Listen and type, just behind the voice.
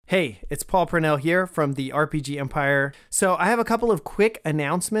Hey, it's Paul Purnell here from the RPG Empire. So I have a couple of quick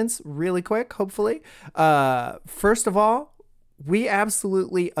announcements, really quick, hopefully. First of all, we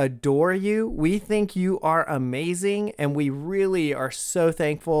absolutely adore you. We think you are amazing, and we really are so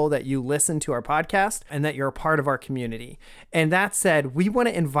thankful that you listen to our podcast and that you're a part of our community. And that said, we want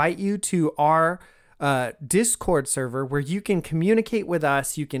to invite you to our Discord server where you can communicate with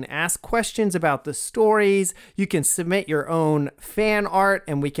us. You can ask questions about the stories. You can submit your own fan art,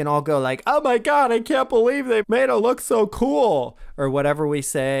 and we can all go like, oh my God, I can't believe they made it look so cool, or whatever we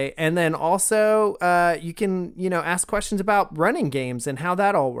say. And then also you can, ask questions about running games and how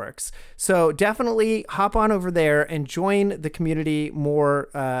that all works. So definitely hop on over there and join the community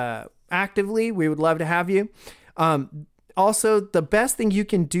more actively. We would love to have you. Also, the best thing you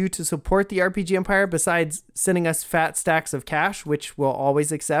can do to support the RPG Empire, besides sending us fat stacks of cash, which we'll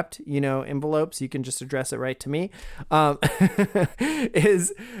always accept, envelopes, you can just address it right to me,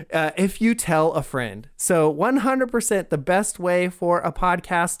 is if you tell a friend. So 100% the best way for a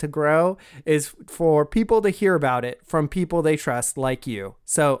podcast to grow is for people to hear about it from people they trust, like you.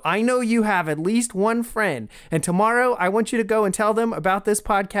 So I know you have at least one friend, and tomorrow I want you to go and tell them about this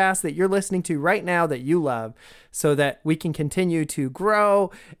podcast that you're listening to right now that you love, so that we can continue to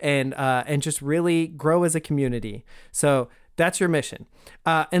grow and just really grow as a community. So that's your mission.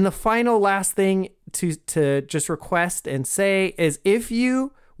 And the final last thing to just request and say is, if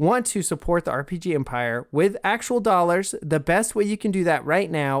you want to support the RPG Empire with actual dollars, the best way you can do that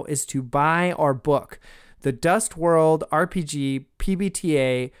right now is to buy our book, The Dust World RPG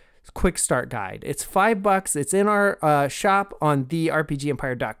PBTA Quick Start Guide. It's $5. It's in our shop on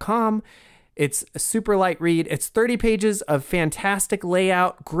therpgempire.com. It's a super light read. It's 30 pages of fantastic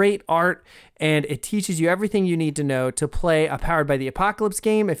layout, great art, and it teaches you everything you need to know to play a Powered by the Apocalypse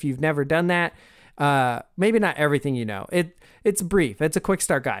game if you've never done that. Maybe not everything you know. It's brief. It's a quick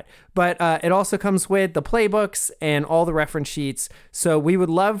start guide. But it also comes with the playbooks and all the reference sheets. So we would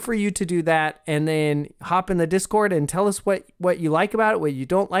love for you to do that, and then hop in the Discord and tell us what you like about it, what you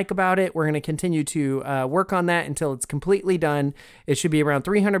don't like about it. We're going to continue to work on that until it's completely done. It should be around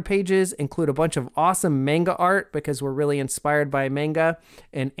 300 pages, include a bunch of awesome manga art because we're really inspired by manga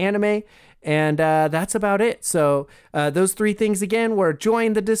and anime. And that's about it. So those three things again were: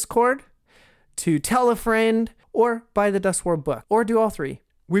 join the Discord, to tell a friend, or buy the Dust World book, or do all three.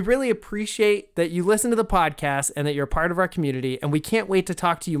 We really appreciate that you listen to the podcast and that you're part of our community, and we can't wait to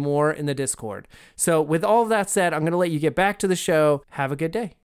talk to you more in the Discord. So with all of that said, I'm going to let you get back to the show. Have a good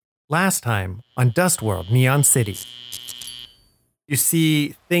day. Last time on Dust World Neon City, you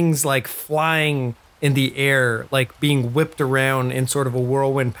see things like flying in the air, like being whipped around in sort of a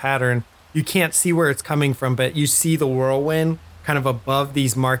whirlwind pattern. You can't see where it's coming from, but you see the whirlwind kind of above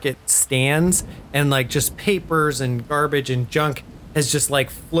these market stands, and like just papers and garbage and junk is just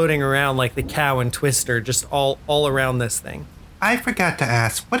like floating around like the Cow and Twister, just all around this thing. I forgot to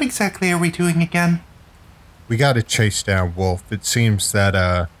ask, what exactly are we doing again? We got to chase down Wolf. It seems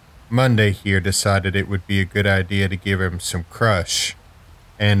that Monday here decided it would be a good idea to give him some crush.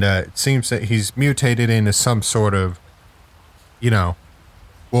 And it seems that he's mutated into some sort of,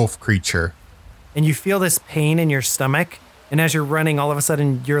 wolf creature. And you feel this pain in your stomach. And as you're running, all of a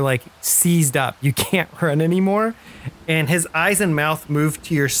sudden, you're like seized up. You can't run anymore. And his eyes and mouth move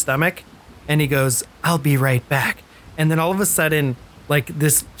to your stomach. And he goes, I'll be right back. And then all of a sudden, like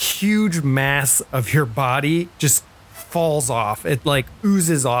this huge mass of your body just falls off. It like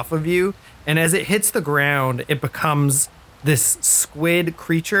oozes off of you. And as it hits the ground, it becomes this squid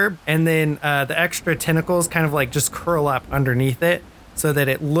creature. And then the extra tentacles kind of like just curl up underneath it, so that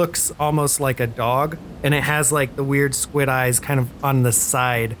it looks almost like a dog, and it has like the weird squid eyes kind of on the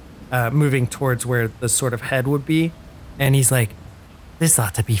side, moving towards where the sort of head would be. And he's like, this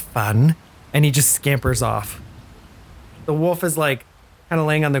ought to be fun. And he just scampers off. The wolf is like kind of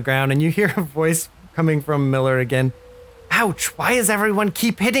laying on the ground, and you hear a voice coming from Miller again. Ouch, why does everyone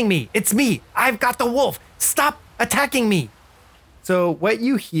keep hitting me? It's me. I've got the wolf. Stop attacking me. So what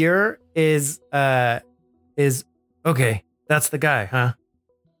you hear is okay. That's the guy, huh?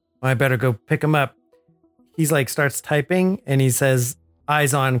 Well, I better go pick him up. He's like starts typing, and he says,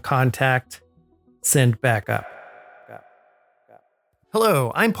 eyes on contact, send back up.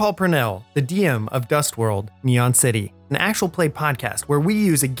 Hello, I'm Paul Purnell, the DM of Dust World Neon City, an actual play podcast where we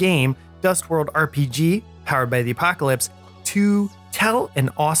use a game, Dust World RPG, Powered by the Apocalypse, to tell an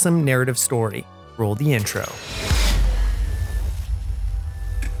awesome narrative story. Roll the intro.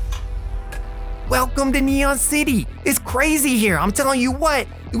 Welcome to Neon City. It's crazy here. I'm telling you what.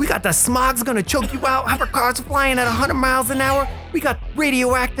 We got the smog's gonna choke you out. Hovercars flying at 100 miles an hour. We got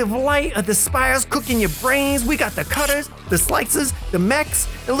radioactive light of the spires cooking your brains. We got the cutters the Slicers, the Mechs,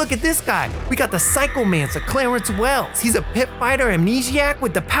 and look at this guy. We got the Psychomancer, Clarence Wells. He's a pit fighter amnesiac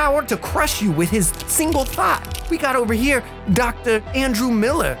with the power to crush you with his single thought. We got over here Dr. Andrew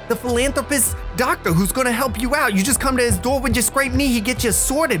Miller, the philanthropist doctor who's gonna help you out. You just come to his door with your scraped knee, he gets you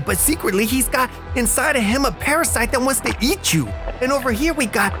sorted, but secretly he's got inside of him a parasite that wants to eat you. And over here we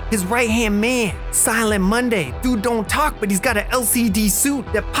got his right-hand man, Silent Monday. Dude don't talk, but he's got an LCD suit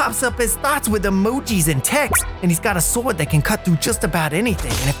that pops up his thoughts with emojis and text. And he's got a sword that can cut through just about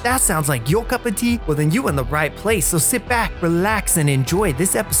anything. And if that sounds like your cup of tea, well then you're in the right place. So sit back, relax, and enjoy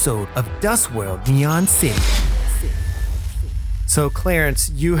this episode of Dustworld Neon City. So Clarence,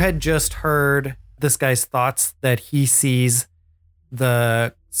 you had just heard this guy's thoughts that he sees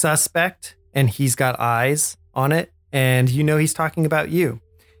the suspect and he's got eyes on it, and you know he's talking about you.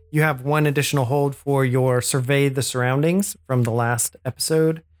 You have one additional hold for your survey the surroundings from the last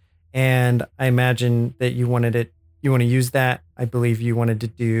episode, and I imagine that you want to use that. I believe you wanted to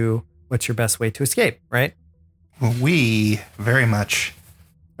do what's your best way to escape, right? We very much.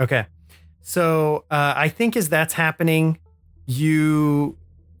 Okay. So I think as that's happening, you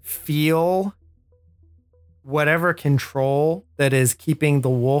feel whatever control that is keeping the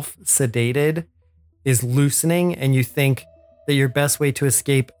wolf sedated is loosening, and you think that your best way to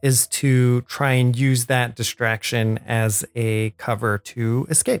escape is to try and use that distraction as a cover to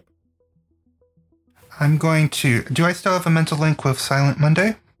escape. I'm going to... Do I still have a mental link with Silent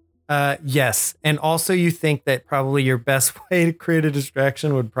Monday? Yes. And also you think that probably your best way to create a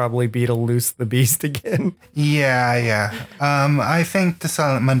distraction would probably be to loose the beast again. Yeah. I think the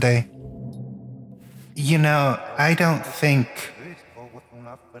Silent Monday... You know, I don't think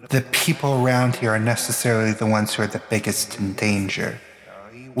the people around here are necessarily the ones who are the biggest in danger.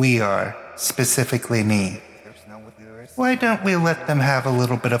 We are, specifically me. Why don't we let them have a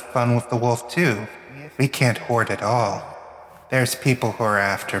little bit of fun with the wolf too? We can't hoard it all. There's people who are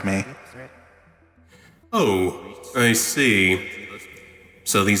after me. Oh, I see.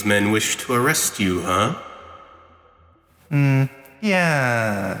 So these men wish to arrest you, huh?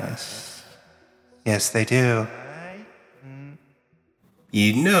 Yes. Yes, they do.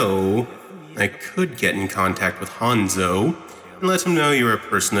 You know, I could get in contact with Hanzo and let him know you're a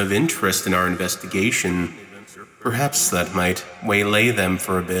person of interest in our investigation. Perhaps that might waylay them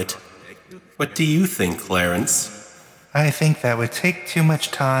for a bit. What do you think, Clarence? I think that would take too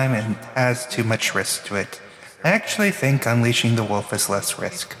much time and has too much risk to it. I actually think unleashing the wolf is less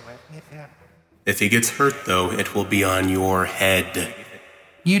risk. If he gets hurt, though, it will be on your head.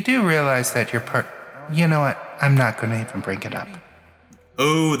 You do realize that your part... You know what? I'm not going to even bring it up.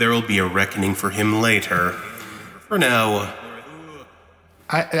 Oh, there'll be a reckoning for him later. For now...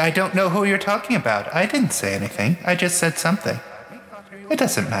 I don't know who you're talking about. I didn't say anything. I just said something. It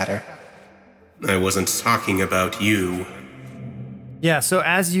doesn't matter. I wasn't talking about you. Yeah, so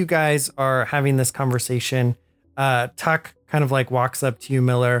as you guys are having this conversation, Tuck kind of like walks up to you,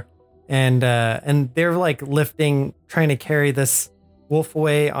 Miller, and they're like trying to carry this wolf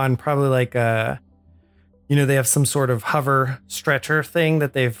away on probably like they have some sort of hover stretcher thing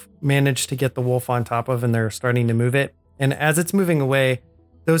that they've managed to get the wolf on top of, and they're starting to move it. And as it's moving away,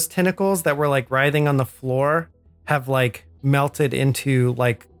 those tentacles that were like writhing on the floor have like melted into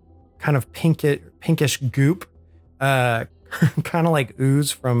like kind of pinkish goop, kind of like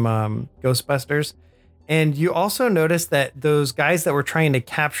ooze from Ghostbusters. And you also notice that those guys that were trying to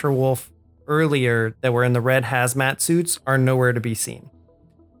capture Wolf earlier that were in the red hazmat suits are nowhere to be seen.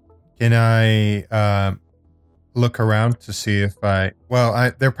 Can I look around to see if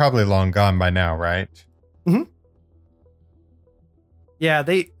they're probably long gone by now, right? Mm-hmm. Yeah,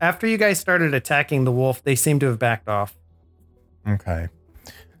 after you guys started attacking the wolf, they seem to have backed off. Okay.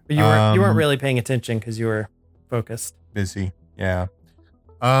 But you weren't really paying attention because you were focused. Busy, yeah.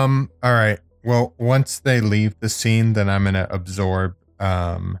 All right. Well, once they leave the scene, then I'm gonna absorb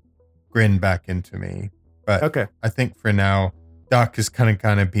Grin back into me. But okay. I think for now, Doc is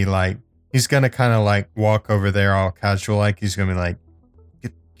gonna be like, he's gonna kind of like walk over there all casual, like he's gonna be like,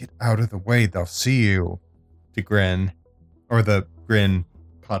 get out of the way, they'll see you. To Grin, or the Grin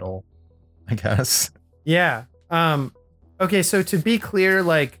puddle, I guess. Yeah. Okay, so to be clear,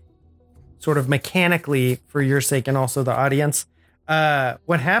 like sort of mechanically for your sake and also the audience,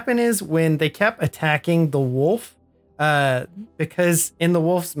 what happened is when they kept attacking the wolf, because in the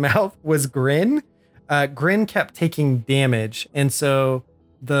wolf's mouth was Grin, Grin kept taking damage. And so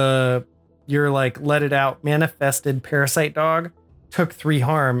your like let it out manifested parasite dog took 3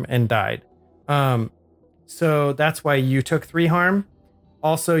 harm and died. So that's why you took 3 harm.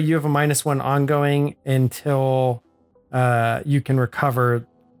 Also, you have a -1 ongoing until you can recover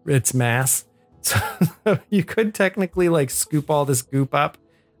its mass. So you could technically like scoop all this goop up.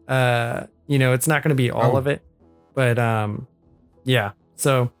 It's not going to be all of it, but yeah.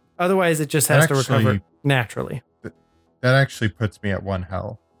 So otherwise, it just has to recover naturally. That actually puts me at 1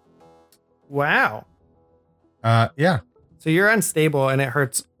 health. Wow. Yeah. So you're unstable, and it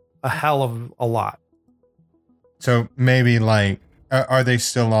hurts a hell of a lot. So maybe like, are they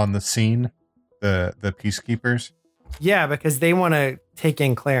still on the scene, the peacekeepers? Yeah, because they want to take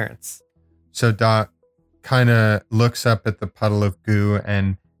in Clarence. So Doc kind of looks up at the puddle of goo,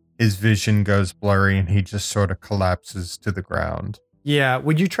 and his vision goes blurry, and he just sort of collapses to the ground. Yeah.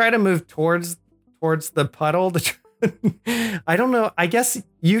 Would you try to move towards the puddle? I don't know. I guess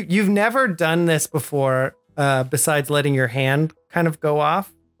you've never done this before, besides letting your hand kind of go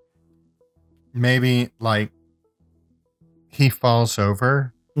off. Maybe like he falls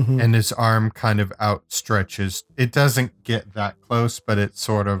over and his arm kind of outstretches. It doesn't get that close, but it's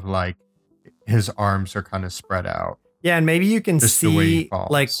sort of like his arms are kind of spread out. Yeah, and maybe you can Just the way he see falls.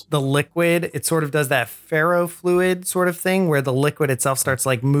 like the liquid. It sort of does that ferrofluid sort of thing where the liquid itself starts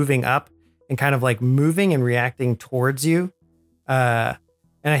like moving up and kind of like moving and reacting towards you. And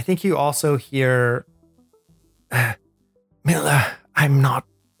I think you also hear, Miller, I'm not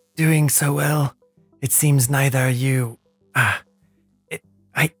doing so well. It seems neither are you.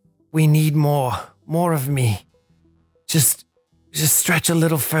 We need more of me. Just stretch a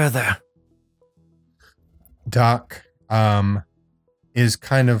little further. Doc is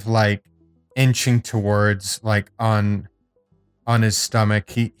kind of like inching towards, like on his stomach.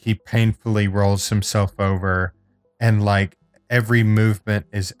 He painfully rolls himself over, and like every movement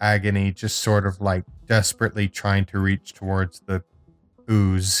is agony, just sort of like desperately trying to reach towards the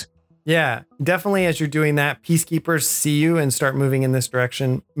ooze. Yeah, definitely. As you're doing that, peacekeepers see you and start moving in this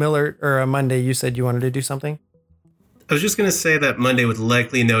direction. Miller, or Monday, you said you wanted to do something? I was just going to say that Monday would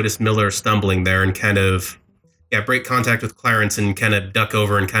likely notice Miller stumbling there and kind of, break contact with Clarence and kind of duck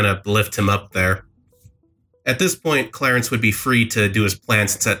over and kind of lift him up there. At this point, Clarence would be free to do his plan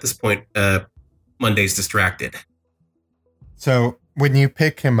since at this point, Monday's distracted. So when you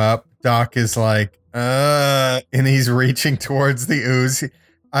pick him up, Doc is like, and he's reaching towards the ooze.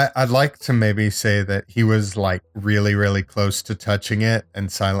 I'd like to maybe say that he was like really, really close to touching it,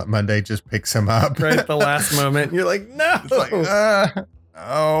 and Silent Monday just picks him up. Right at the last moment. You're like, no. It's like,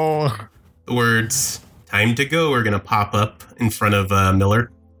 oh. The words, time to go, are going to pop up in front of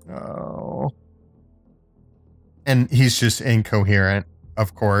Miller. Oh. And he's just incoherent,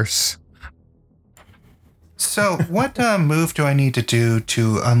 of course. So, what move do I need to do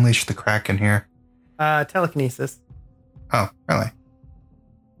to unleash the Kraken here? Telekinesis. Oh, really?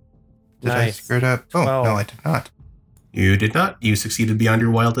 Did I Nice. screw it up? Oh, 12. no, I did not. You did not. You succeeded beyond your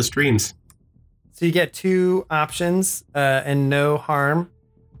wildest dreams. So you get 2 options and no harm.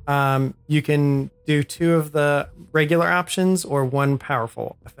 You can do 2 of the regular options or 1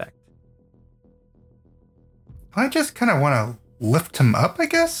 powerful effect. I just kind of want to lift him up, I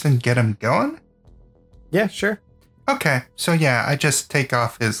guess, and get him going. Yeah, sure. Okay, so yeah, I just take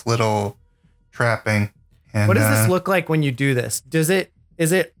off his little trapping. And, What does this look like when you do this?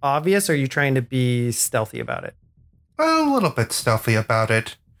 Is it obvious, or are you trying to be stealthy about it? A little bit stealthy about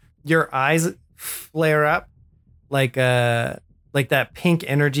it. Your eyes flare up like that pink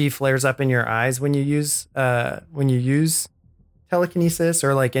energy flares up in your eyes when you use telekinesis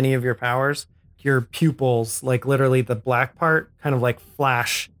or like any of your powers. Your pupils, like literally the black part, kind of like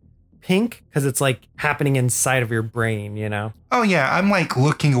flash pink because it's like happening inside of your brain, you know? Oh yeah, I'm like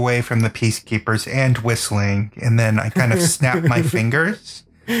looking away from the peacekeepers and whistling, and then I kind of snap my fingers,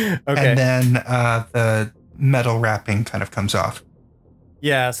 Okay. and then the metal wrapping kind of comes off.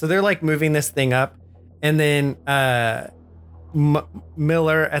 Yeah, so they're like moving this thing up, and then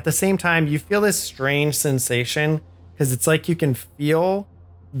Miller, at the same time, you feel this strange sensation because it's like you can feel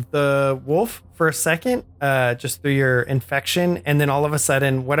the wolf for a second, just through your infection, and then all of a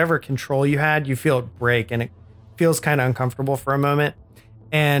sudden, whatever control you had, you feel it break, and it feels kind of uncomfortable for a moment,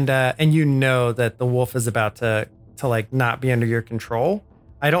 and you know that the wolf is about to like not be under your control.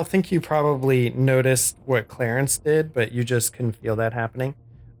 I don't think you probably noticed what Clarence did, but you just can feel that happening.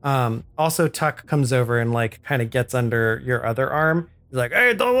 Also, Tuck comes over and like kind of gets under your other arm. He's like,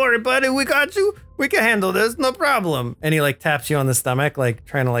 "Hey, don't worry, buddy. We got you. We can handle this. No problem." And he like taps you on the stomach, like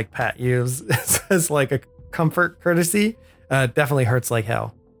trying to like pat you as like a comfort courtesy. Definitely hurts like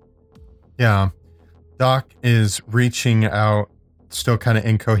hell. Yeah. Doc is reaching out, still kind of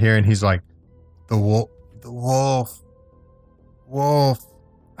incoherent. He's like, the wolf.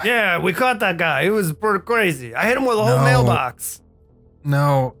 Yeah, we caught that guy. It was pretty crazy. I hit him with a whole No. mailbox.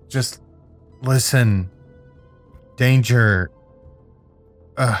 No, just listen. Danger.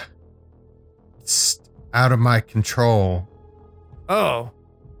 It's out of my control. Oh.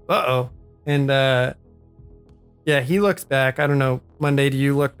 Uh-oh. And, yeah, he looks back. I don't know. Monday, do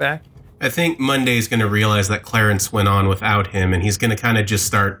you look back? I think Monday's going to realize that Clarence went on without him, and he's going to kind of just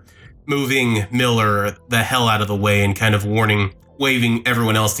start moving Miller the hell out of the way and kind of waving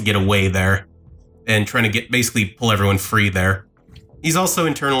everyone else to get away there and trying to basically pull everyone free there. He's also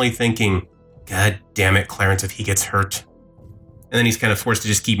internally thinking, God damn it, Clarence, if he gets hurt. And then he's kind of forced to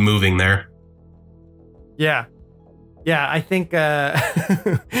just keep moving there. Yeah. Yeah, I think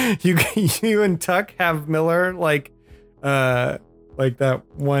you and Tuck have Miller like that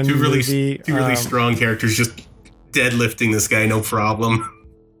one two movie. Two really strong characters just deadlifting this guy, no problem.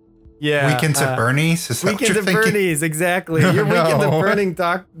 Yeah. Weekends at Bernie's? Is that Weekends what at you're thinking? Bernie's, exactly. You're Weekends at Bernie's,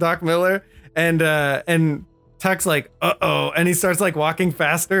 Doc Miller. And Tuck's like, uh-oh. And he starts like walking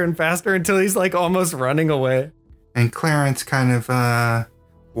faster and faster until he's like almost running away. And Clarence kind of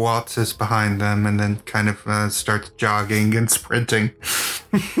waltzes behind them and then kind of starts jogging and sprinting.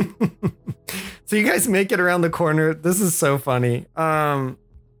 So you guys make it around the corner. This is so funny.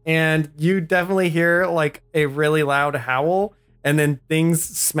 And you definitely hear like a really loud howl and then things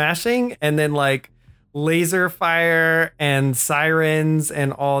smashing and then like laser fire and sirens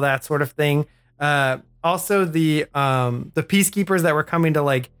and all that sort of thing. Also the peacekeepers that were coming to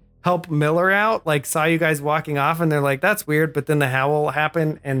like help Miller out, like saw you guys walking off and they're like, that's weird. But then the howl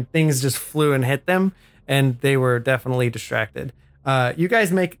happened and things just flew and hit them and they were definitely distracted. You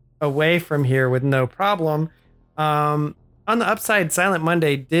guys make away from here with no problem. On the upside, Silent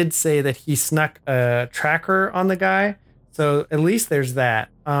Monday did say that he snuck a tracker on the guy. So at least there's that.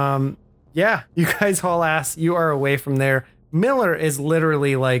 Yeah, you guys haul ass. You are away from there. Miller is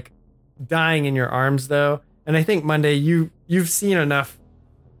literally like dying in your arms though. And I think Monday, you've seen enough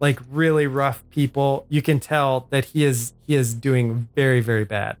like really rough people. You can tell that he is doing very, very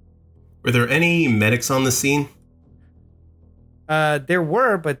bad. Were there any medics on the scene? There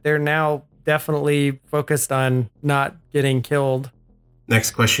were, but they're now definitely focused on not getting killed.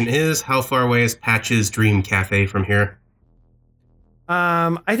 Next question is, how far away is Patch's Dream Cafe from here?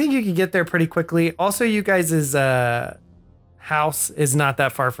 I think you could get there pretty quickly. Also, you guys' house is not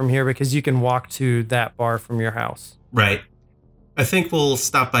that far from here because you can walk to that bar from your house. Right. I think we'll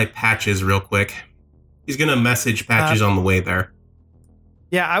stop by Patch's real quick. He's going to message Patches on the way there.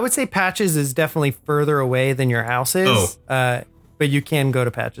 Yeah, I would say Patches is definitely further away than your house is. Oh. But you can go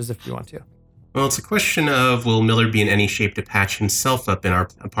to Patches if you want to. Well, it's a question of, will Miller be in any shape to patch himself up in our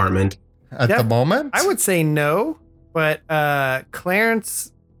apartment? At the moment? I would say no, but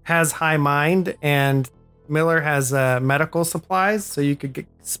Clarence has high mind and Miller has medical supplies, so you could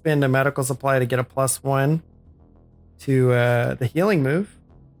spend a medical supply to get a +1 to the healing move.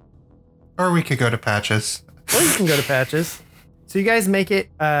 Or we could go to Patches. Or you can go to Patches. So you guys make it,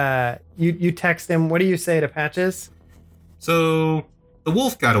 you text him. What do you say to Patches? So, the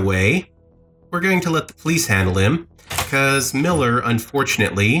wolf got away. We're going to let the police handle him, because Miller,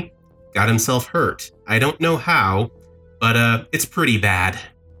 unfortunately, got himself hurt. I don't know how, but it's pretty bad.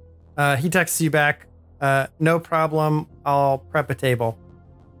 He texts you back, no problem, I'll prep a table.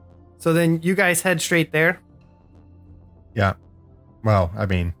 So then you guys head straight there? Yeah. Well, I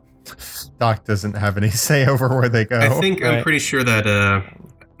mean, Doc doesn't have any say over where they go. I think I'm pretty sure that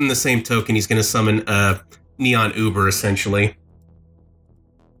in the same token, he's going to summon Neon Uber, essentially.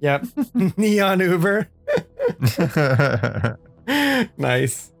 Yep. Neon Uber.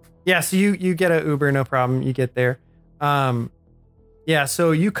 Nice. Yeah, so you get a Uber, no problem. You get there. Yeah,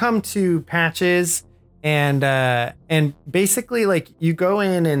 so you come to Patches and basically like you go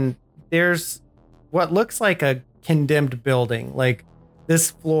in and there's what looks like a condemned building. Like this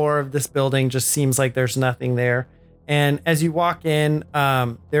floor of this building just seems like there's nothing there. And as you walk in,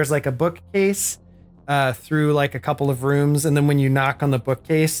 there's like a bookcase through like a couple of rooms. And then when you knock on the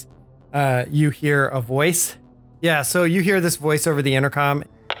bookcase, you hear a voice. Yeah, so you hear this voice over the intercom.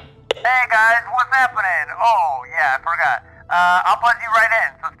 Hey guys, what's happening? Oh, yeah, I forgot. I'll buzz you right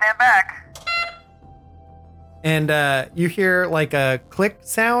in, so stand back. And you hear like a click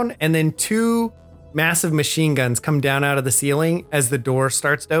sound, and then 2 massive machine guns come down out of the ceiling as the door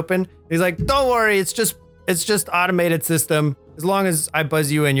starts to open. He's like, "Don't worry, it's just automated system. As long as I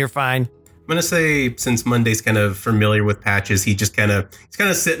buzz you in, you're fine." I'm going to say, since Monday's kind of familiar with Patches, he's kind of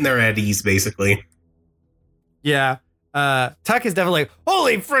sitting there at ease, basically. Yeah. Tuck is definitely like,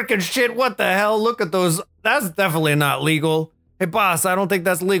 "Holy freaking shit, what the hell? Look at those. That's definitely not legal. Hey, boss, I don't think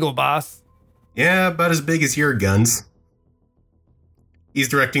that's legal, boss." Yeah, about as big as your guns. He's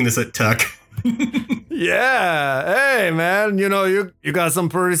directing this at Tuck. Yeah. Hey, man, you know, you got some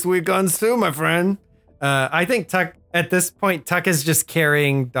pretty sweet guns too, my friend. I think Tuck, at this point, Tuck is just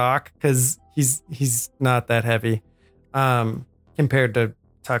carrying Doc because he's not that heavy compared to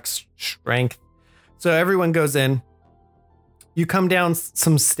Tuck's strength. So everyone goes in. You come down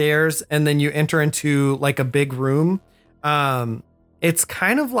some stairs and then you enter into like a big room. It's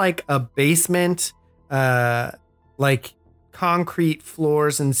kind of like a basement, like concrete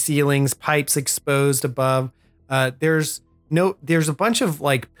floors and ceilings, pipes exposed above. There's a bunch of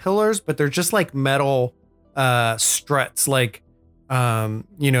like pillars, but they're just like metal struts, like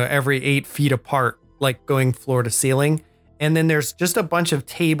every 8 feet apart, like going floor to ceiling. And then there's just a bunch of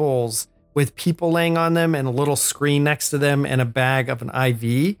tables with people laying on them and a little screen next to them and a bag of an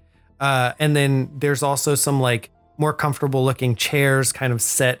IV. And then there's also some like more comfortable looking chairs kind of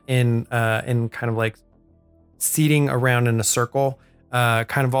set in kind of like seating around in a circle,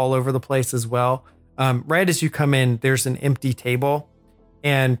 kind of all over the place as well. Right as you come in, there's an empty table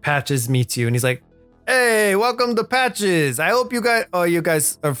and Patches meets you and he's like, "Hey, welcome to Patches. I hope you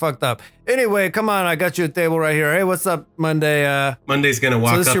guys are fucked up. Anyway, come on, I got you a table right here. Hey, what's up, Monday?" Monday's gonna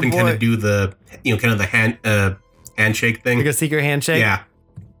walk up and kind of do the, kind of the handshake thing. Like a secret handshake? Yeah.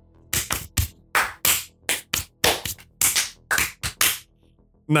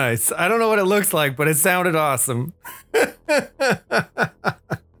 Nice. I don't know what it looks like, but it sounded awesome.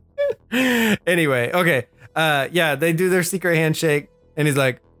 Anyway, okay. Yeah, they do their secret handshake and he's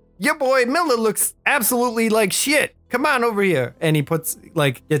like, "Your boy Miller looks absolutely like shit. Come on over here." And he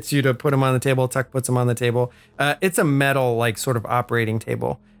gets you to put him on the table. Tuck puts him on the table. It's a metal, like sort of operating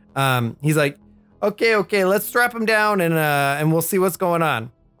table. He's like, okay, let's strap him down and we'll see what's going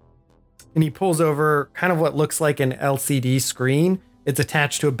on. And he pulls over kind of what looks like an LCD screen. It's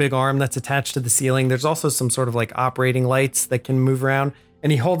attached to a big arm that's attached to the ceiling. There's also some sort of like operating lights that can move around.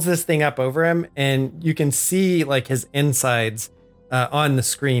 And he holds this thing up over him and you can see like his insides on the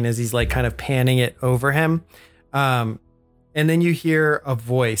screen as he's like kind of panning it over him. And then you hear a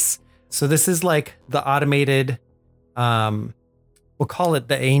voice. So this is like the automated, we'll call it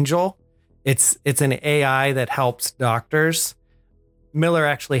the Angel. It's an AI that helps doctors. Miller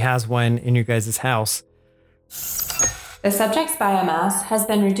actually has one in your guys' house. The subject's biomass has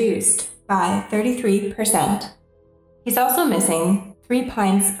been reduced by 33%. He's also missing 3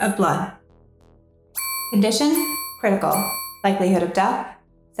 pints of blood. Condition, critical. Likelihood of death,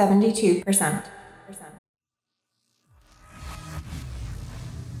 72%.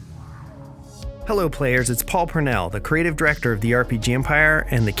 Hello players, it's Paul Purnell, the creative director of the RPG Empire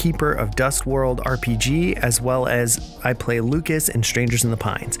and the keeper of Dust World RPG, as well as I play Lucas in Strangers in the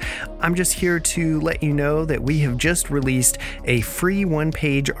Pines. I'm just here to let you know that we have just released a free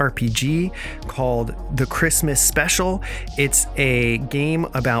one-page RPG called The Christmas Special. It's a game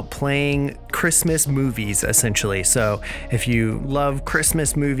about playing Christmas movies, essentially. So if you love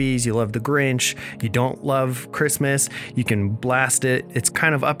Christmas movies, you love The Grinch, you don't love Christmas, you can blast it. It's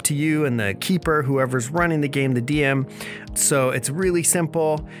kind of up to you and the keeper, whoever's running the game, the DM. So it's really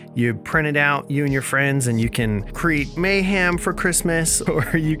simple. You print it out, you and your friends, and you can create mayhem for Christmas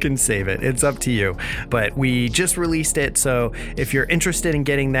or you can save it. It's up to you. But we just released it. So if you're interested in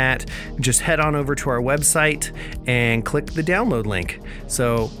getting that, just head on over to our website and click the download link.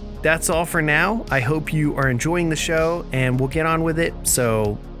 So that's all for now. I hope you are enjoying the show and we'll get on with it.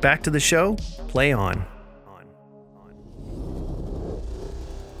 So back to the show. Play on.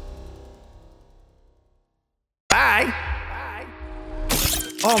 Bye.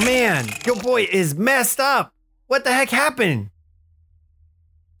 Oh man, your boy is messed up. What the heck happened?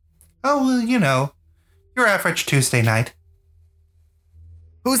 Oh, well, your average Tuesday night.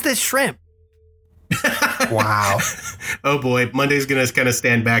 Who's this shrimp? Wow. Oh boy, Monday's gonna kind of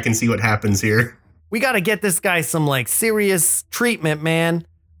stand back and see what happens here. We gotta get this guy some like serious treatment, man.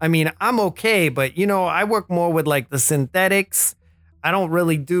 I mean, I'm okay, but I work more with like the synthetics. I don't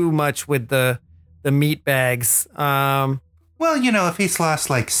really do much with the meat bags. Well, if he's lost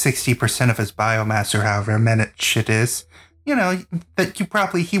like 60% of his biomass or however many shit is, that he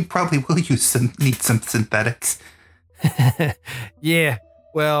probably will need some synthetics. Yeah,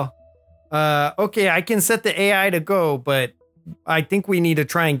 well, okay, I can set the AI to go, but I think we need to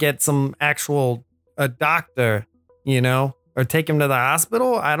try and get some actual doctor, or take him to the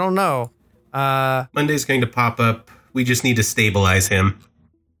hospital. I don't know. Monday's going to pop up. We just need to stabilize him.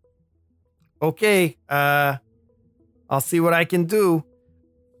 Okay, I'll see what I can do.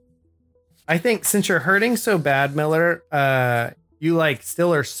 I think since you're hurting so bad, Miller, you like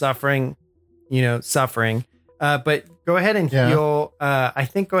still are suffering, but go ahead and heal. I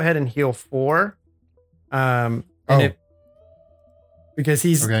think go ahead and heal 4. Because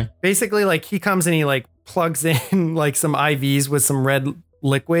he's basically like he comes and he like plugs in like some IVs with some red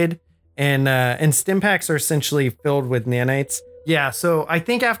liquid, and stim packs are essentially filled with nanites. Yeah, so I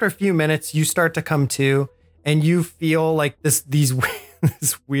think after a few minutes, you start to come to, and you feel like this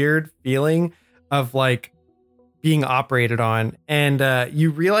weird feeling of like being operated on, and you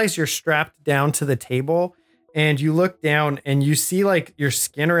realize you're strapped down to the table, and you look down and you see like your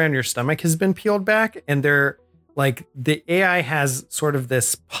skin around your stomach has been peeled back, and they're like the AI has sort of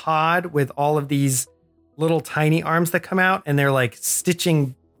this pod with all of these little tiny arms that come out, and they're like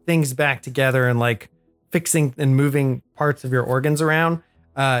stitching things back together and like fixing and moving parts of your organs around.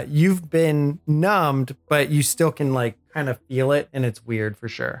 You've been numbed, but you still can like kind of feel it, and it's weird for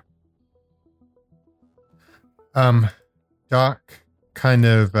sure. Doc kind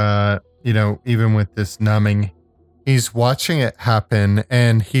of, even with this numbing, he's watching it happen,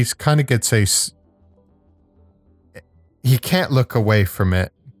 and he's kind of gets he can't look away from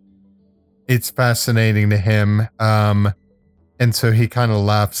it. It's fascinating to him. And so he kind of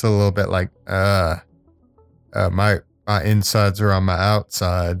laughs a little bit like, my insides are on my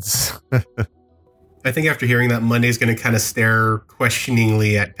outsides. I think after hearing that, Monday's going to kind of stare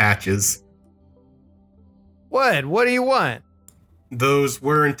questioningly at Patches. What? What do you want? Those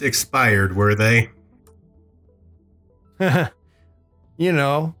weren't expired, were they? You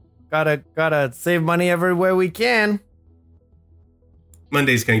know, gotta save money everywhere we can.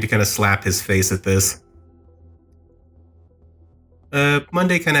 Monday's going to kind of slap his face at this.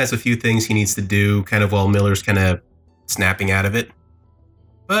 Monday kind of has a few things he needs to do, kind of while Miller's kind of snapping out of it.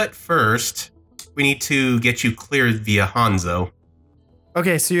 But first, we need to get you cleared via Hanzo.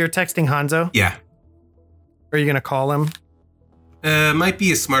 Okay, so you're texting Hanzo? Yeah. Are you gonna call him? Might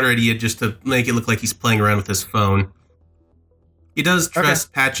be a smarter idea just to make it look like he's playing around with his phone. He does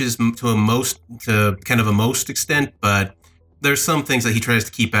trust Patches to a most extent, but there's some things that he tries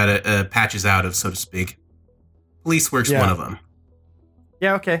to keep Patches out of, so to speak. Police work's one of them.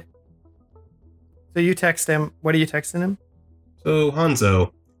 Yeah, okay. So you text him. What are you texting him? So,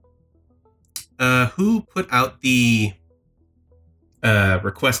 Hanzo, who put out the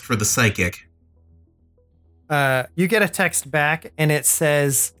request for the psychic? You get a text back, and it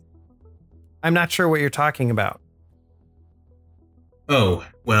says, I'm not sure what you're talking about. Oh,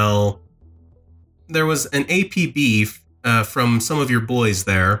 well, there was an APB from some of your boys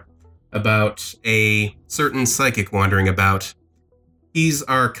there about a certain psychic wandering about. He's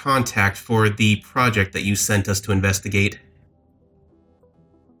our contact for the project that you sent us to investigate.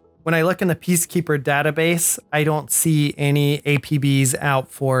 When I look in the Peacekeeper database, I don't see any APBs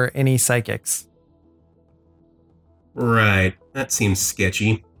out for any psychics. Right, that seems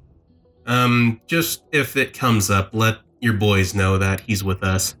sketchy. Just if it comes up, let your boys know that he's with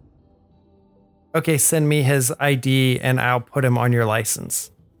us. Okay, send me his ID and I'll put him on your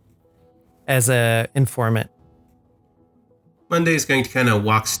license as a informant. Monday's going to kind of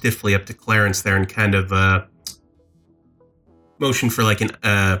walk stiffly up to Clarence there and kind of motion for like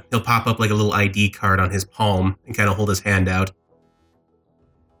he'll pop up like a little ID card on his palm and kind of hold his hand out.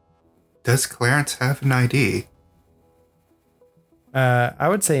 Does Clarence have an ID? I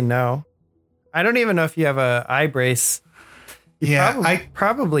would say no. I don't even know if you have a eye brace. I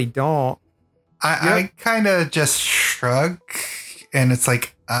probably don't. I kind of just shrug, and it's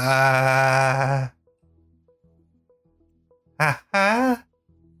like,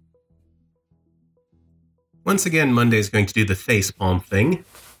 Once again, Monday's going to do the facepalm thing.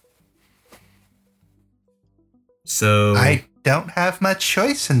 So I don't have much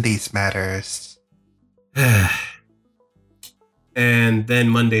choice in these matters. And then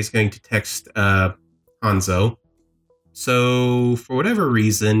Monday's going to text Hanzo. So, for whatever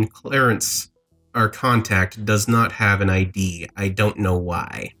reason, Clarence, our contact, does not have an ID. I don't know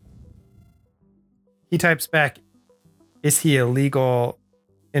why. He types back, is he a legal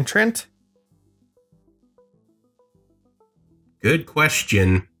entrant? Good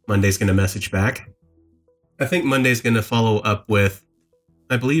question. Monday's going to message back. I think Monday's going to follow up with,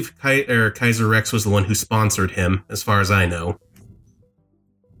 I believe Kaiser Rex was the one who sponsored him, as far as I know.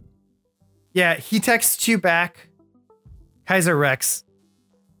 Yeah, he texts you back. Kaiser Rex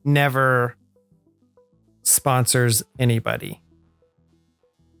never sponsors anybody.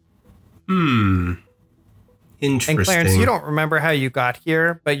 Interesting. And Clarence, you don't remember how you got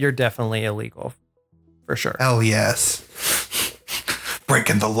here, but you're definitely illegal. For sure. Oh, yes.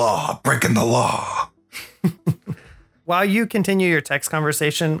 Breaking the law. Breaking the law. While you continue your text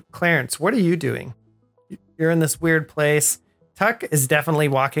conversation, Clarence, what are you doing? You're in this weird place. Tuck is definitely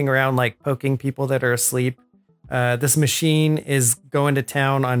walking around like poking people that are asleep. This machine is going to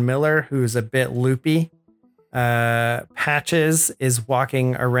town on Miller, who's a bit loopy. Patches is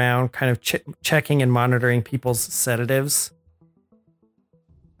walking around kind of checking and monitoring people's sedatives.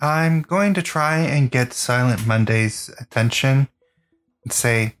 I'm going to try and get Silent Monday's attention and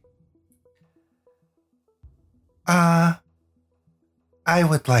say, I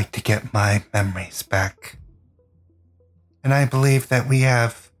would like to get my memories back. And I believe that we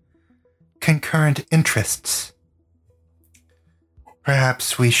have concurrent interests.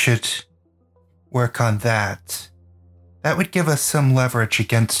 Perhaps we should work on that. That would give us some leverage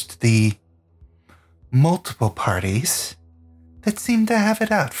against the multiple parties that seem to have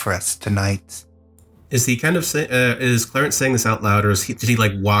it out for us tonight. Is he kind of is Clarence saying this out loud, or did he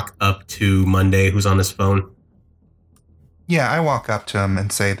like walk up to Monday, who's on his phone? Yeah, I walk up to him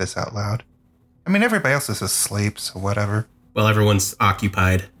and say this out loud. I mean, everybody else is asleep, so whatever. Well, everyone's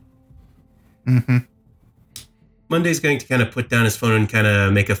occupied. Mm-hmm. Monday's going to kind of put down his phone and kind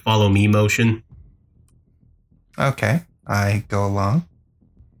of make a follow me motion. Okay, I go along.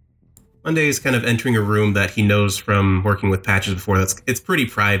 Monday is kind of entering a room that he knows from working with Patches before. It's pretty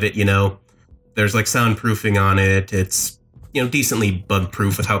private, you know. There's like soundproofing on it. It's, you know, decently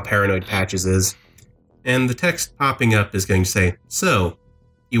bug-proof with how paranoid Patches is. And the text popping up is going to say, "So,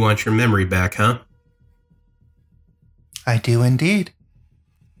 you want your memory back, huh?" I do indeed.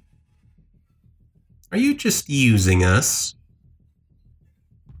 Are you just using us?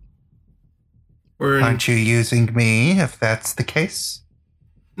 Aren't you using me, if that's the case?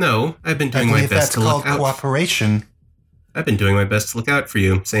 No, I've been doing my best to look out. That's called cooperation. I've been doing my best to look out for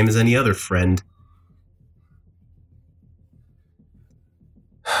you, same as any other friend.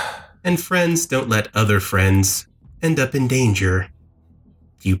 And friends don't let other friends end up in danger.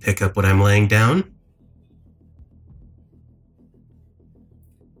 Do you pick up what I'm laying down?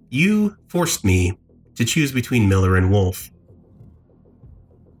 You forced me to choose between Miller and Wolf.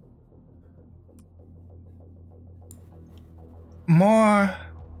 More...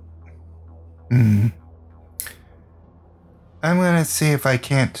 I'm gonna see if I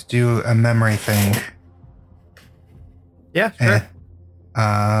can't do a memory thing. Yeah,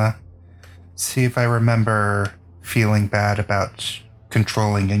 sure. See if I remember feeling bad about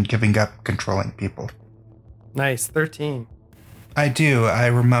controlling and giving up controlling people. Nice, 13. I do. I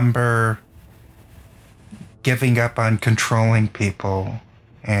remember giving up on controlling people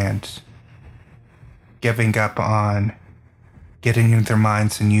and giving up on getting in their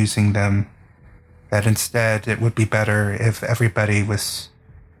minds and using them. That instead, it would be better if everybody was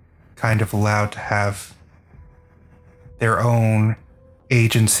kind of allowed to have their own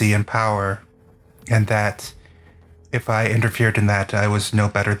agency and power, and that if I interfered in that, I was no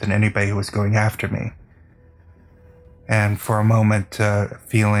better than anybody who was going after me. And for a moment, a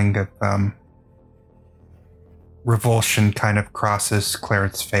feeling of revulsion kind of crosses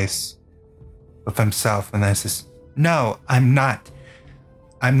Clarence's face with himself, and then says, "No, I'm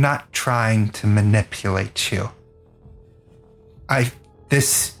not trying to manipulate you.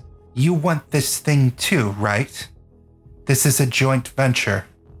 You want this thing too, right? This is a joint venture."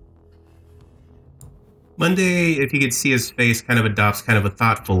 Monday, if you could see his face, kind of adopts kind of a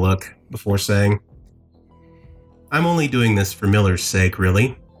thoughtful look before saying, "I'm only doing this for Miller's sake,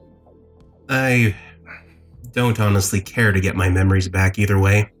 really. I don't honestly care to get my memories back either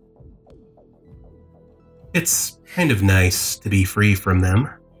way. It's kind of nice to be free from them."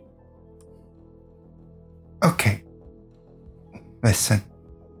 Okay. Listen.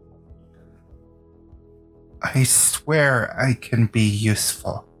 I swear I can be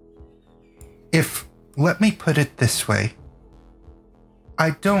useful. Let me put it this way.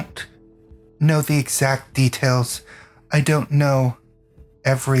 I don't know the exact details. I don't know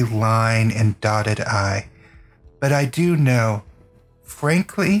every line and dotted I. But I do know,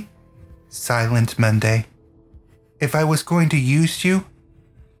 frankly, Silent Monday, if I was going to use you,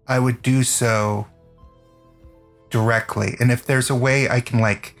 I would do so directly. And if there's a way I can,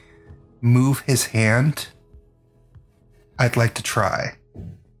 move his hand, I'd like to try.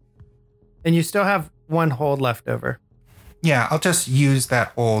 And you still have one hold left over. Yeah, I'll just use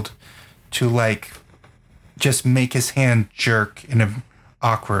that hold to, just make his hand jerk in an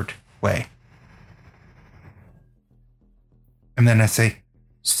awkward way. And then I say,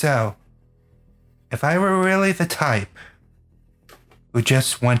 "So, if I were really the type who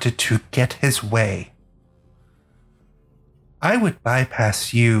just wanted to get his way, I would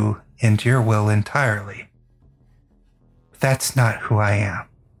bypass you and your will entirely. But that's not who I am.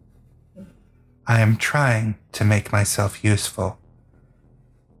 I am trying to make myself useful.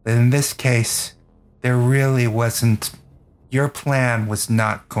 But in this case, there really wasn't... Your plan was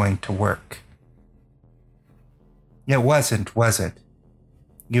not going to work. It wasn't, was it?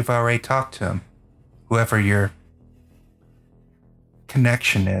 You've already talked to him. Whoever your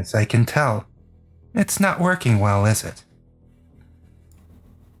connection is, I can tell. It's not working well, is it?"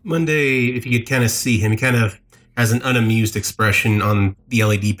 Monday, if you could kind of see him, he kind of has an unamused expression on the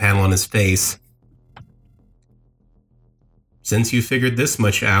LED panel on his face. Since you figured this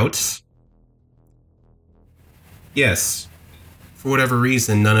much out, yes, for whatever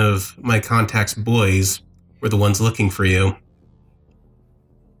reason, none of my contact's boys were the ones looking for you.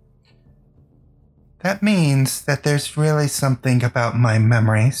 That means that there's really something about my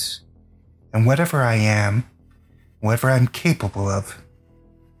memories and whatever I am, whatever I'm capable of,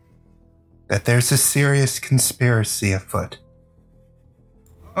 that there's a serious conspiracy afoot.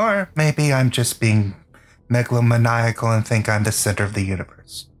 Or maybe I'm just being megalomaniacal and think I'm the center of the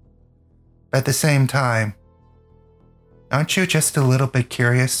universe. But at the same time, aren't you just a little bit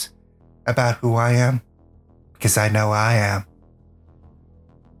curious about who I am? Because I know I am.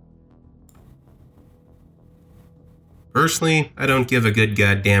 Personally, I don't give a good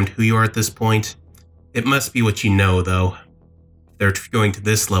goddamn who you are at this point. It must be what you know, though. They're going to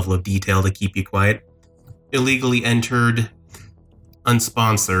this level of detail to keep you quiet. Illegally entered,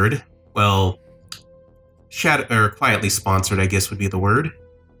 unsponsored, well, quietly sponsored, I guess would be the word.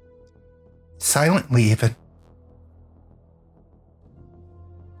 Silently, even.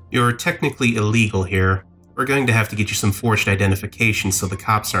 You're technically illegal here. We're going to have to get you some forged identification so the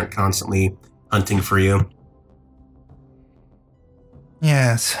cops aren't constantly hunting for you.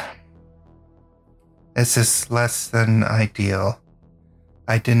 Yes. This is less than ideal.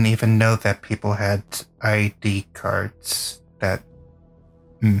 I didn't even know that people had ID cards that...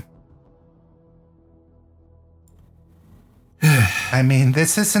 I mean,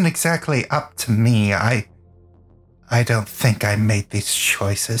 this isn't exactly up to me. I don't think I made these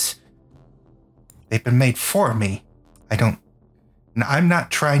choices. They've been made for me. I'm not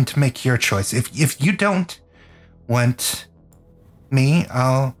trying to make your choice. If you don't want me,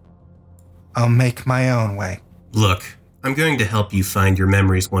 I'll make my own way. Look, I'm going to help you find your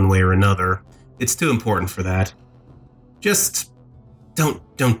memories one way or another. It's too important for that. Just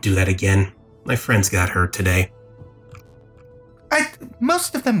don't do that again. My friends got hurt today.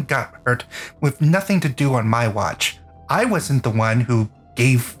 Most of them got hurt with nothing to do on my watch. I wasn't the one who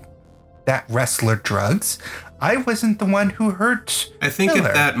gave that wrestler drugs. I wasn't the one who hurt I think Miller.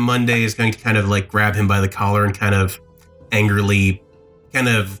 if that Monday is going to kind of like grab him by the collar and kind of angrily kind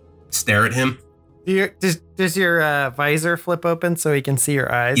of stare at him. Does your visor flip open so he can see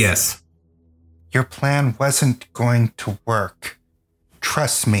your eyes? Yes. Your plan wasn't going to work.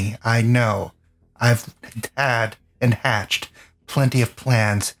 Trust me, I know. I've had and hatched plenty of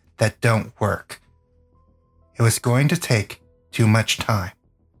plans that don't work. It was going to take too much time.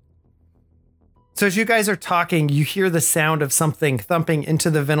 So as you guys are talking, you hear the sound of something thumping into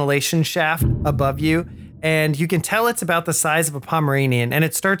the ventilation shaft above you, and you can tell it's about the size of a Pomeranian, and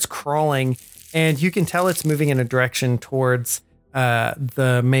it starts crawling, and you can tell it's moving in a direction towards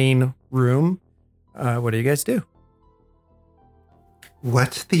the main room. What do you guys do?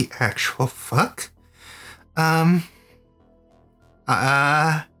 What the actual fuck? Why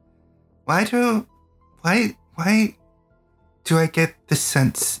do I get the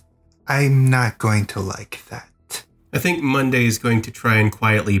sense I'm not going to like that? I think Monday is going to try and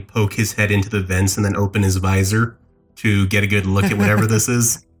quietly poke his head into the vents and then open his visor to get a good look at whatever this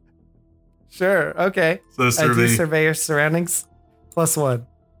is. Sure, okay. So I do survey your surroundings. +1.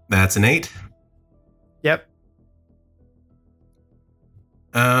 That's an 8. Yep.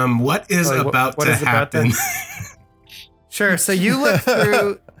 What is about to happen? Sure. So you look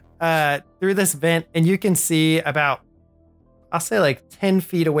through this vent, and you can see about, I'll say like 10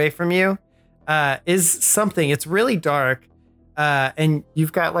 feet away from you, is something. It's really dark, and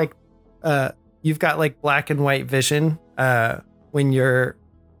you've got like black and white vision when you're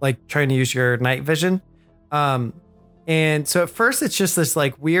like trying to use your night vision. And so at first it's just this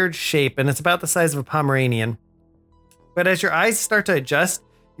like weird shape, and it's about the size of a Pomeranian. But as your eyes start to adjust,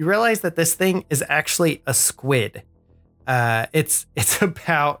 you realize that this thing is actually a squid. It's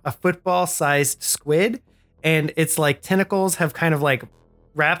about a football-sized squid, and its like tentacles have kind of like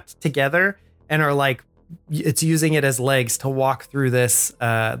wrapped together and are like, it's using it as legs to walk through this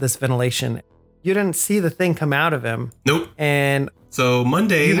ventilation. You didn't see the thing come out of him. Nope. And so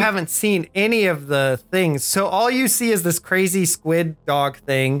Monday, you haven't seen any of the things. So all you see is this crazy squid dog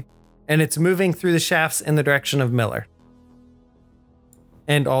thing, and it's moving through the shafts in the direction of Miller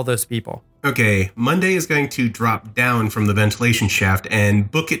and all those people. Okay, Monday is going to drop down from the ventilation shaft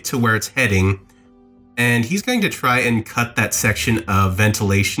and book it to where it's heading. And he's going to try and cut that section of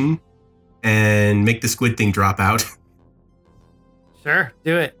ventilation and make the squid thing drop out. Sure,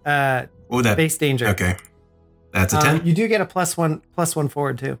 do it. Base danger. Okay. That's a 10. You do get a +1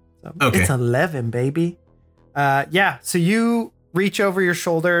 forward too. So okay. It's 11, baby. Yeah, so you reach over your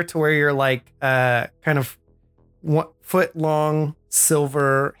shoulder to where your like kind of 1 foot long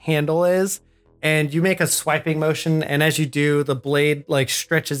silver handle is, and you make a swiping motion, and as you do, the blade like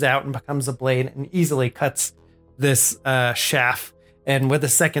stretches out and becomes a blade and easily cuts this shaft. And with a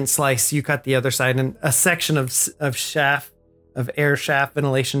second slice, you cut the other side, and a section of air shaft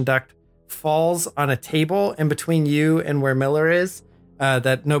ventilation duct falls on a table in between you and where Miller is,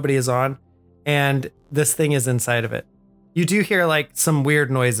 that nobody is on, and this thing is inside of it. You do hear like some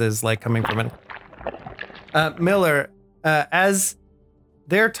weird noises like coming from it. Miller, as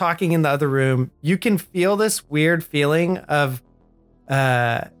they're talking in the other room, you can feel this weird feeling of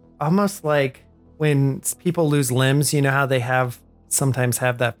almost like when people lose limbs, you know how they sometimes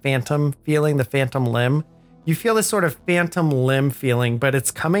have that phantom feeling, the phantom limb. You feel this sort of phantom limb feeling, but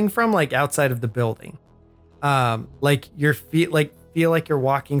it's coming from like outside of the building. Like your feet feel like you're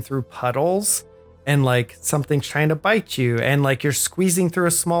walking through puddles, and like something's trying to bite you, and like you're squeezing through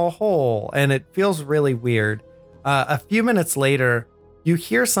a small hole, and it feels really weird. A few minutes later, you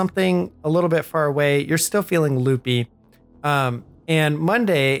hear something a little bit far away. You're still feeling loopy. And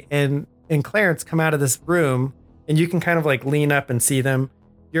Monday and Clarence come out of this room, and you can kind of like lean up and see them.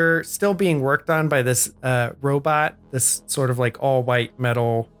 You're still being worked on by this robot, this sort of like all white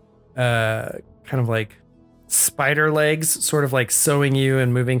metal, kind of like spider legs, sort of like sewing you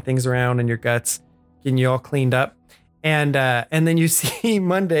and moving things around in your guts, getting you all cleaned up. And then you see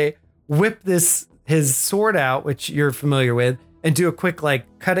Monday whip his sword out, which you're familiar with, and do a quick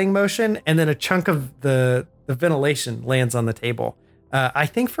like cutting motion, and then a chunk of the ventilation lands on the table. I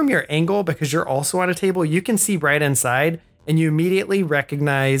think from your angle, because you're also on a table, you can see right inside, and you immediately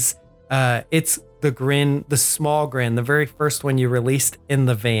recognize it's the Grin, the small Grin, the very first one you released in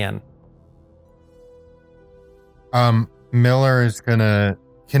the van. Miller is gonna.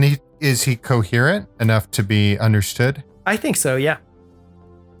 Is he coherent enough to be understood? I think so, yeah.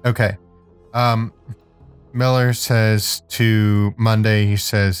 Okay. Miller says to Monday, he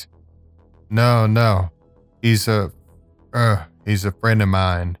says, No, he's a friend of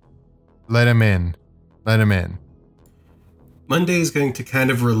mine. Let him in. Monday is going to kind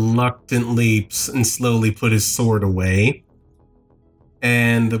of reluctantly and slowly put his sword away.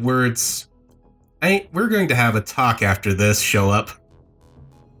 And the words, we're going to have a talk after this, show up.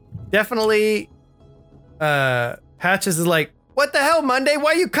 Definitely, Patches is like, what the hell, Monday?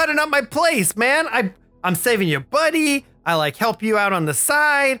 Why are you cutting up my place, man? I'm saving your buddy. I like help you out on the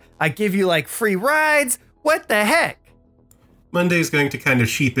side. I give you like free rides. What the heck? Monday's going to kind of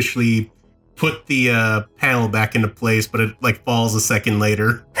sheepishly put the panel back into place, but it like falls a second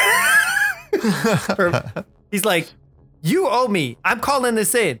later. He's like, you owe me. I'm calling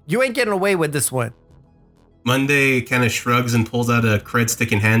this in. You ain't getting away with this one. Monday kind of shrugs and pulls out a cred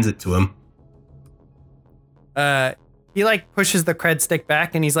stick and hands it to him. He like pushes the cred stick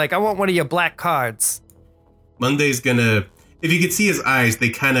back, and he's like, I want one of your black cards. Monday's gonna, if you could see his eyes, they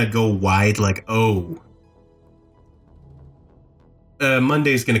kind of go wide like, oh.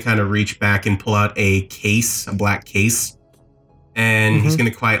 Monday's gonna kind of reach back and pull out a black case, and he's gonna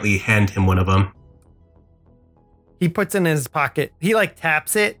quietly hand him one of them. He puts it in his pocket. He like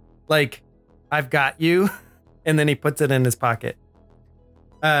taps it, like, I've got you, and then he puts it in his pocket.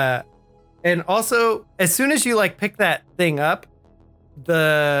 And also, as soon as you like pick that thing up,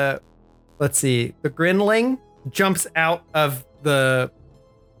 the Grinling jumps out of the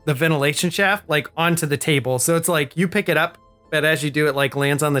ventilation shaft, like onto the table. So it's like you pick it up, but as you do, it like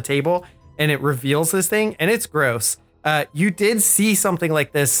lands on the table, and it reveals this thing, and it's gross. You did see something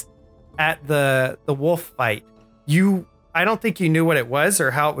like this at the wolf fight. I don't think you knew what it was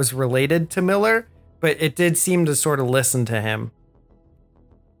or how it was related to Miller, but it did seem to sort of listen to him.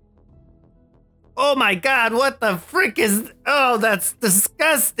 Oh my God, what the frick is... Oh, that's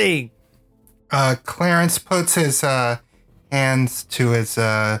disgusting. Clarence puts his hands to his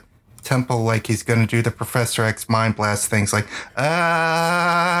temple like he's going to do the Professor X mind blast things like, Whoa.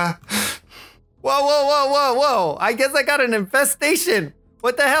 I guess I got an infestation.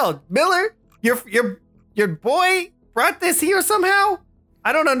 What the hell? Miller, your boy brought this here somehow?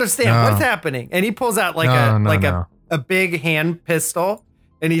 I don't understand. No. What's happening? And he pulls out like a big hand pistol,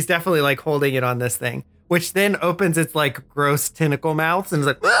 and he's definitely like holding it on this thing, which then opens its like gross tentacle mouths and is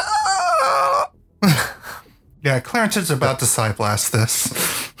like, yeah, Clarence is about to side blast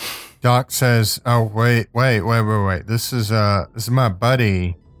this. Doc says, "Oh wait. This is my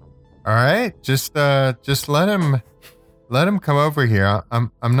buddy. All right, just let him come over here.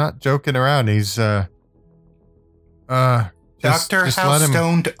 I'm not joking around. He's Doctor, how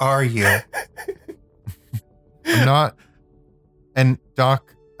stoned are you? I'm not." And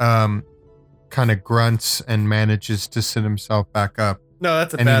Doc kind of grunts and manages to sit himself back up. No,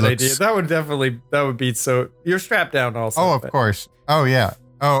 that's a And he bad looks- idea. That would be so. You're strapped down also. Oh, of but- course. Oh, yeah.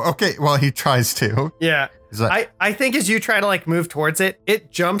 Oh, okay. Well, he tries to. Yeah. He's like, I think as you try to like move towards it,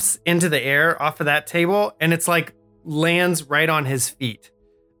 it jumps into the air off of that table and it's like lands right on his feet.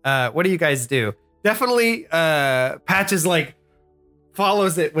 What do you guys do? Definitely Patches like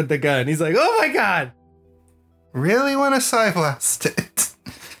follows it with the gun. He's like, oh my God. Really want to side blast it?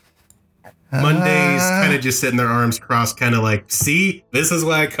 Monday's kind of just sitting their arms crossed, kind of like, see, this is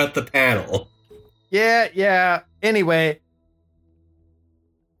why I cut the panel. Yeah. Anyway.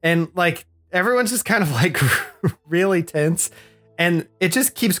 And like everyone's just kind of like really tense. And it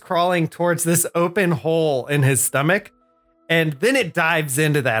just keeps crawling towards this open hole in his stomach. And then it dives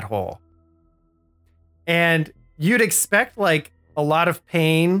into that hole. And you'd expect like a lot of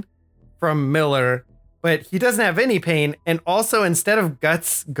pain from Miller, but he doesn't have any pain. And also, instead of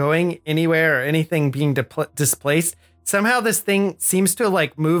guts going anywhere or anything being displaced, somehow this thing seems to have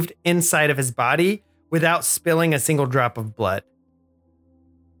like moved inside of his body without spilling a single drop of blood.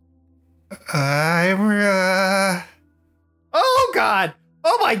 Oh God!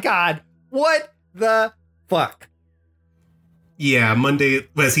 Oh my God! What the fuck? Yeah, Monday,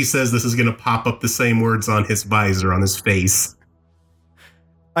 as he says, this is going to pop up the same words on his visor, on his face.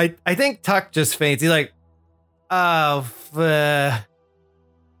 I think Tuck just faints. He's like, oh,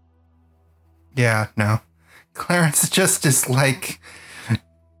 Yeah, no. Clarence just is like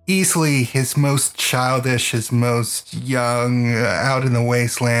easily his most childish, his most young, out in the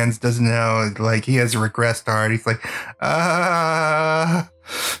wastelands, doesn't know, like he has regressed hard. He's like,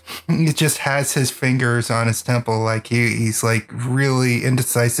 he just has his fingers on his temple, like he's like really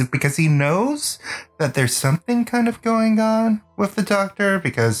indecisive because he knows that there's something kind of going on with the doctor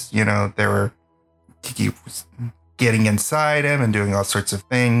because, he was getting inside him and doing all sorts of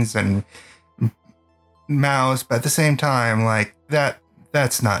things and mouse, but at the same time, like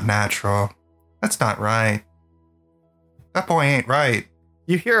that's not natural. That's not right. That boy ain't right.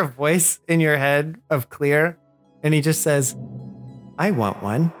 You hear a voice in your head of Clear, and he just says, I want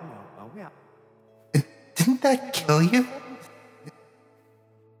one. Didn't that kill you?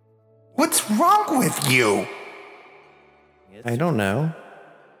 What's wrong with you? I don't know.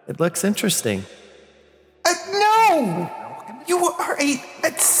 It looks interesting. No! You are a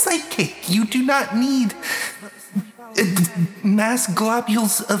psychic. You do not need mass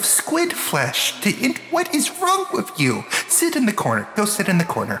globules of squid flesh. What is wrong with you? Sit in the corner. Go sit in the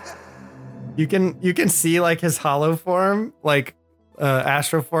corner. You can see like his hollow form, like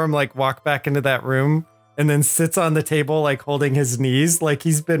astro form, like walk back into that room and then sits on the table like holding his knees like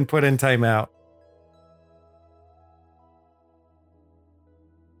he's been put in timeout.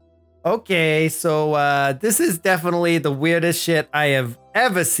 Okay, so this is definitely the weirdest shit I have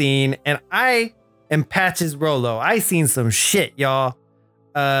ever seen, and I am Patches Rolo. I seen some shit, y'all.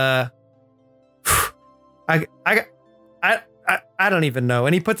 I don't even know.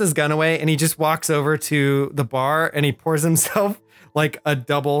 And he puts his gun away and he just walks over to the bar and he pours himself like a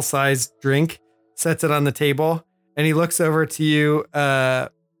double-sized drink, sets it on the table, and he looks over to you,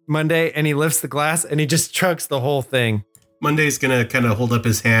 Monday, and he lifts the glass and he just chugs the whole thing. Monday's going to kind of hold up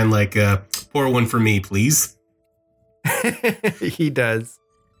his hand like, pour one for me, please. He does.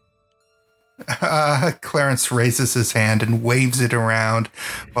 Clarence raises his hand and waves it around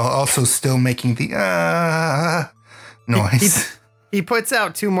while also still making the noise. He puts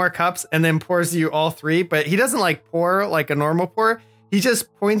out 2 more cups and then pours you all 3, but he doesn't like pour like a normal pour. He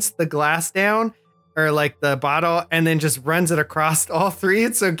just points the glass down or like the bottle and then just runs it across all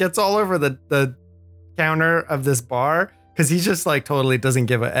 3. So it gets all over the counter of this bar because he just like totally doesn't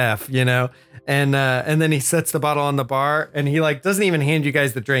give a F, And then he sets the bottle on the bar and he like doesn't even hand you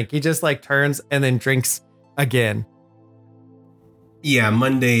guys the drink. He just like turns and then drinks again. Yeah,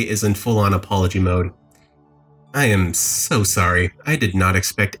 Monday is in full-on apology mode. I am so sorry. I did not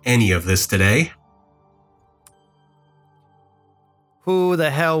expect any of this today. Who the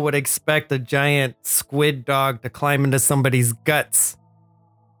hell would expect a giant squid dog to climb into somebody's guts?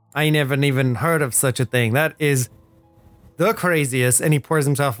 I never even heard of such a thing. That is the craziest. And he pours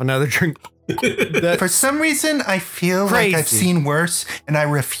himself another drink. For some reason, I feel Crazy. like I've seen worse, and I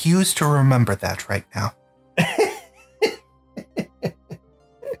refuse to remember that right now.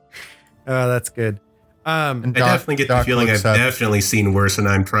 Oh, that's good. I definitely get the feeling I've definitely seen worse, and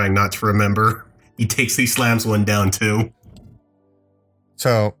I'm trying not to remember. He slams one down too.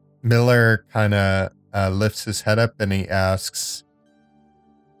 So Miller kind of lifts his head up and he asks,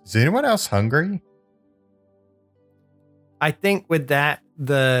 is anyone else hungry? I think with that,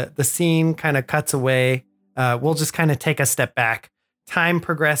 the scene kind of cuts away. We'll just kind of take a step back time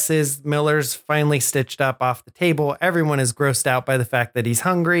progresses, Miller's finally stitched up off the table. Everyone is grossed out by the fact that he's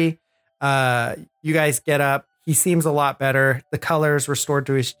hungry. You guys get up. He seems a lot better. The color is restored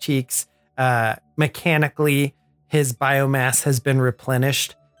to his cheeks. Mechanically, his biomass has been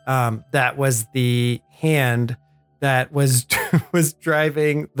replenished. That was the hand that was was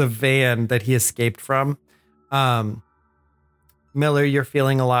driving the van that he escaped from. Miller, you're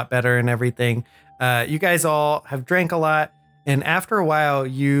feeling a lot better and everything. You guys all have drank a lot, and after a while,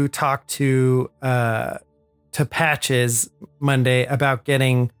 you talk to Patches Monday about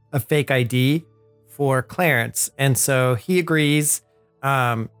getting a fake ID for Clarence, and so he agrees.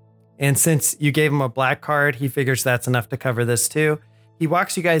 And since you gave him a black card, he figures that's enough to cover this too. He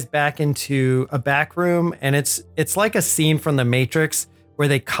walks you guys back into a back room, and it's like a scene from The Matrix where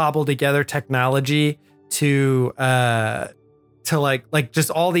they cobble together technology to like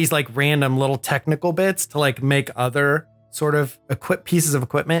just all these like random little technical bits to like make other sort of pieces of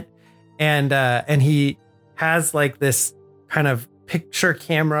equipment. And he has like this kind of picture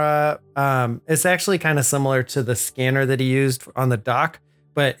camera. It's actually kind of similar to the scanner that he used on the dock,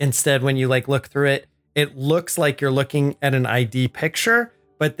 but instead when you like look through it, it looks like you're looking at an ID picture,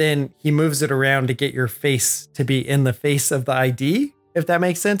 but then he moves it around to get your face to be in the face of the ID, if that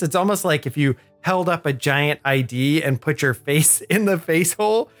makes sense. It's almost like if you held up a giant ID and put your face in the face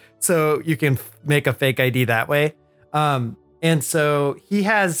hole so you can make a fake ID that way. And so he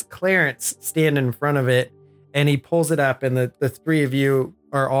has Clarence stand in front of it, and he pulls it up, and the three of you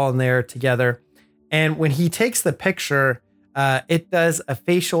are all in there together. And when he takes the picture, it does a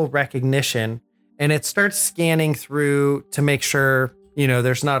facial recognition, and it starts scanning through to make sure,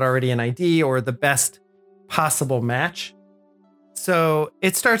 there's not already an ID or the best possible match. So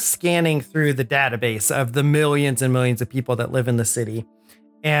it starts scanning through the database of the millions and millions of people that live in the city.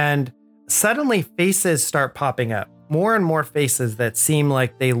 And suddenly faces start popping up, more and more faces that seem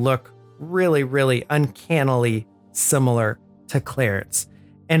like they look really, really uncannily similar to Clarence.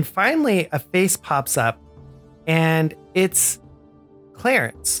 And finally, a face pops up, and it's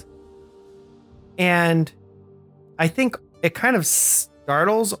Clarence. And I think it kind of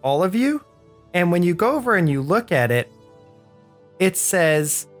startles all of you. And when you go over and you look at it, it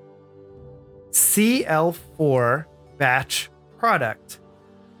says CL4 batch product,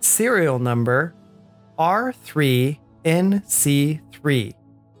 serial number R3NC3,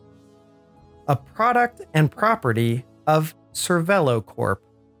 a product and property of Cervelo Corp.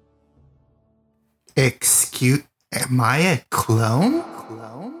 Excuse, am I a clone?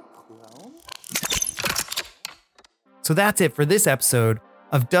 So that's it for this episode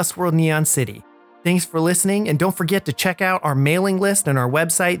of Dustworld Neon City. Thanks for listening, and don't forget to check out our mailing list and our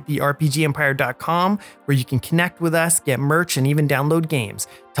website, therpgempire.com, where you can connect with us, get merch, and even download games.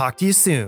 Talk to you soon.